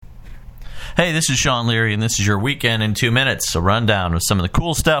Hey, this is Sean Leary, and this is your Weekend in 2 Minutes, a rundown of some of the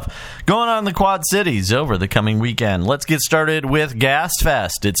cool stuff going on in the Quad Cities over the coming weekend. Let's get started with Gas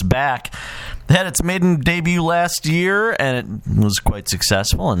Fest. It's back. It had its maiden debut last year, and it was quite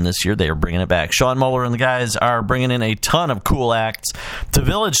successful, and this year they are bringing it back. Sean Moeller and the guys are bringing in a ton of cool acts to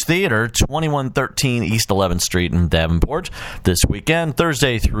Village Theater, 2113 East 11th Street in Davenport this weekend,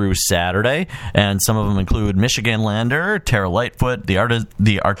 Thursday through Saturday, and some of them include Michigan Lander, Tara Lightfoot, the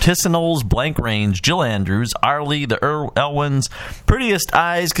Artisanals, Blank Range, Jill Andrews, Arlie, the Elwins, Prettiest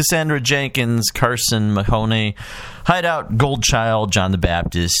Eyes, Cassandra Jenkins, Carson Mahoney, Hideout, Goldchild, John the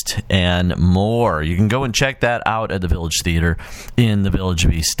Baptist, and more. You can go and check that out at the Village Theater in the Village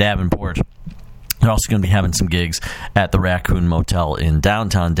of East Davenport. They're also going to be having some gigs at the Raccoon Motel in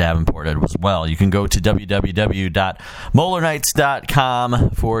downtown Davenport as well. You can go to www.moellernights.com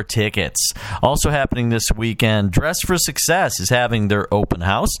for tickets. Also happening this weekend, Dress for Success is having their open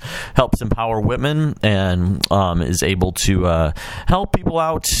house. Helps empower women and is able to help people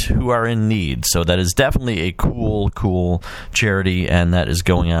out who are in need. So that is definitely a cool charity, and that is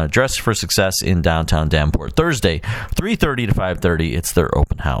going on at Dress for Success in downtown Davenport. Thursday, 3:30 to 5:30, it's their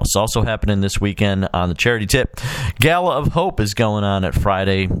open house. Also happening this weekend on the charity tip, Gala of Hope is going on at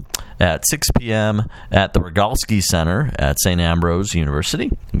Friday at 6 p.m. at the Rogalski Center at St. Ambrose University.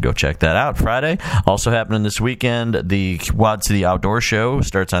 You can go check that out Friday. Also happening this weekend, the Quad City Outdoor Show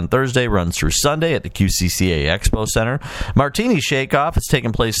starts on Thursday, runs through Sunday at the QCCA Expo Center. Martini Shake-Off is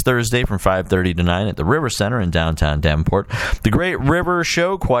taking place Thursday from 5:30 to 9 at the River Center in downtown Davenport. The Great River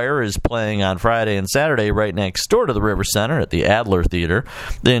Show Choir is playing on Friday and Saturday right next door to the River Center at the Adler Theater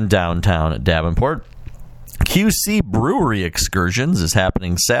in downtown Davenport. QC Brewery Excursions is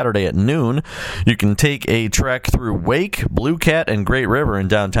happening Saturday at noon. You can take a trek through Wake, Blue Cat, and Great River in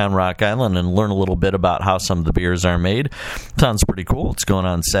downtown Rock Island and learn a little bit about how some of the beers are made. Sounds pretty cool. It's going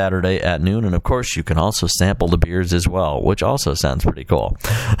on Saturday at noon, and of course you can also sample the beers as well, which also sounds pretty cool.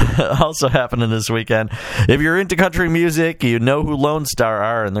 Also happening this weekend, if you're into country music, you know who Lone Star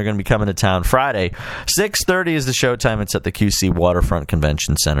are, and they're going to be coming to town Friday. 6:30 is the showtime. It's at the QC Waterfront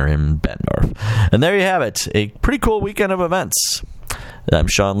Convention Center in Bettendorf. And there you have it. A pretty cool weekend of events. I'm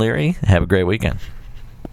Sean Leary. Have a great weekend.